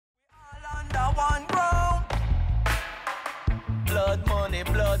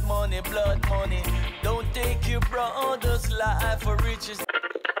money, blood money. Don't take your brother's life for riches.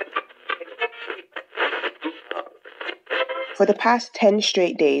 For the past 10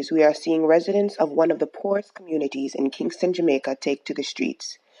 straight days, we are seeing residents of one of the poorest communities in Kingston, Jamaica take to the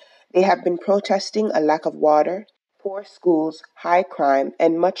streets. They have been protesting a lack of water, poor schools, high crime,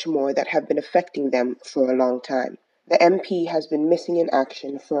 and much more that have been affecting them for a long time. The MP has been missing in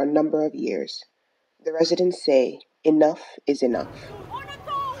action for a number of years. The residents say, enough is enough.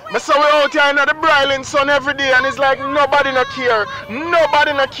 But so we're out here in the broiling sun every day and it's like nobody no care.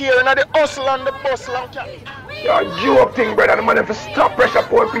 Nobody no care. And the hustle and the bustle and you're a joke thing, brother. The money for stop pressure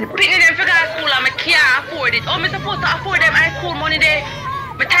poor people. People them figure out school and I can't afford it. How am I supposed to afford them high school money there?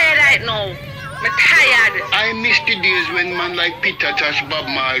 I'm tired right now. I'm tired. I miss the days when man like Peter Tosh, Bob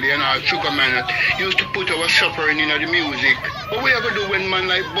Marley and our Sugar Man used to put our suffering in the music. But what are going to do when man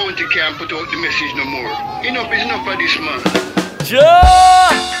like Bounty can't put out the message no more? Enough is enough for this man. Joe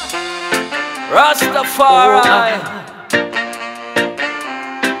Rastafari.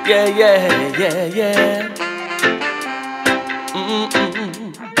 Yeah, yeah, yeah, yeah.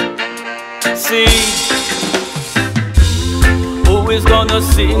 See, who is gonna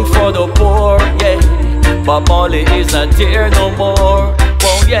sing for the poor? Yeah, Bob Marley is not here no more.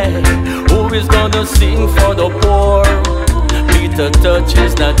 Oh yeah, who is gonna sing for the poor? Peter Tosh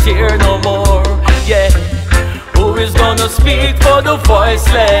is not here no more. Yeah, who is gonna speak for the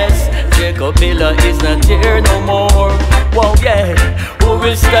voiceless? Jacob Miller is not here no more. Whoa, yeah, who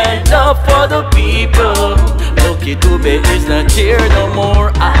will stand up for the people? Lucky Dube is not here no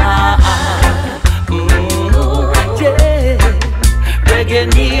more. Yeah, reggae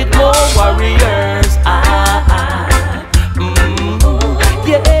need more warriors.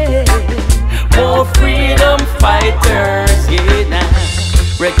 Yeah, more freedom fighters. Yeah, nah.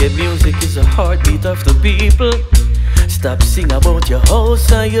 Reggae music is the heartbeat of the people. Stop sing about your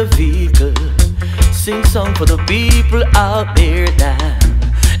house and your vehicle. Sing song for the people out there now,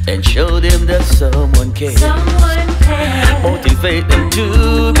 and show them that someone cares. Motivate them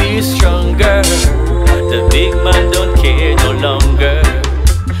to be stronger. The big man don't care no longer.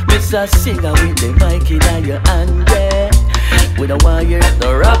 Mr. Singer with the mic in your hand, yeah. We don't want you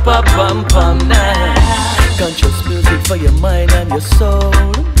to rap up pam pam now. Conscious music for your mind and your soul.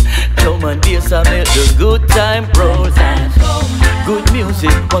 Drum and bass I make the good time roll. Good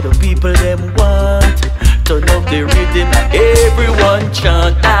music for the people them want. Turn up the rhythm, everyone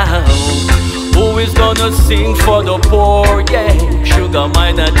chant now. Who is gonna sing for the poor? Yeah, Sugar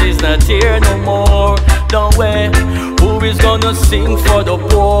Miner is not here no more. No way. Who is gonna sing for the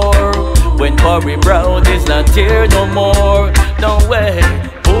poor when Bobby Brown is not here no more? No way.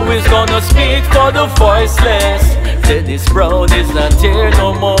 Who is gonna speak for the voiceless? Dennis Brown is not here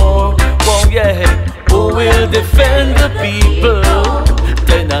no more. Oh yeah. Who will defend the people?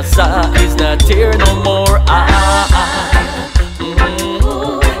 Tenasa is not here no more.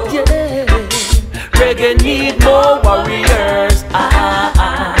 Yeah. Reggae need more warriors.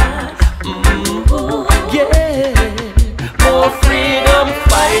 Yeah. More freedom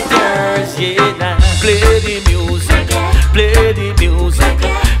fighters. Yeah. Nah. Play the music. Play the music.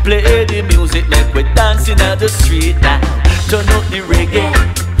 Play the music. Make we dancing at the street now. Turn up the reggae.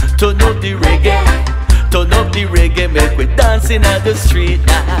 Turn up the reggae. Turn up the reggae, make we dancing at the street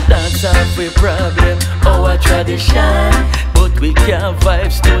now. Dance off with problem, our tradition. But we can't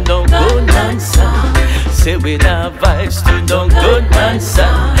vibes to no good man song. Say we not vibes to no good man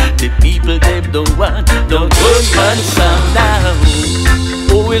song. The people them don't want no good man song now.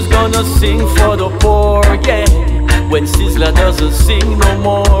 Who is gonna sing for the poor? Yeah, when Sizzla doesn't sing no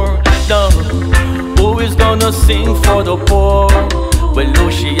more. No, who is gonna sing for the poor when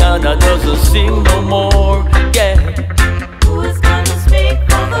Luciana doesn't sing no more? Yeah. Who is gonna speak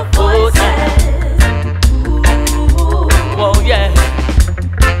for the voices? Oh yeah.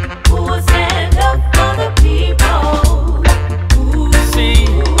 Who will stand up for the people? See,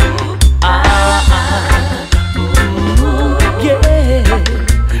 yeah.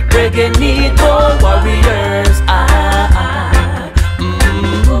 Reggae need more warriors.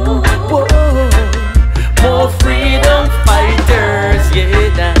 More freedom fighters, yeah.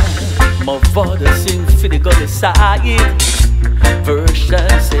 Nah. My father sing for the God side. Version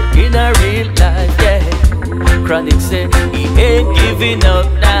say in a real life, yeah. Chronic say he ain't giving up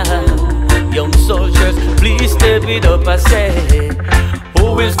now. Young soldiers, please step it up, I say.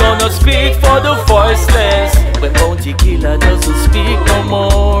 Who is gonna speak for the voiceless when Bounty Killer doesn't speak no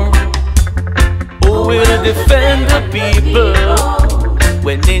more? Who will defend the people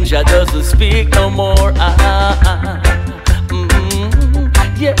when Ninja doesn't speak no more?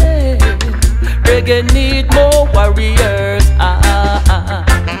 Yeah, reggae need more warriors.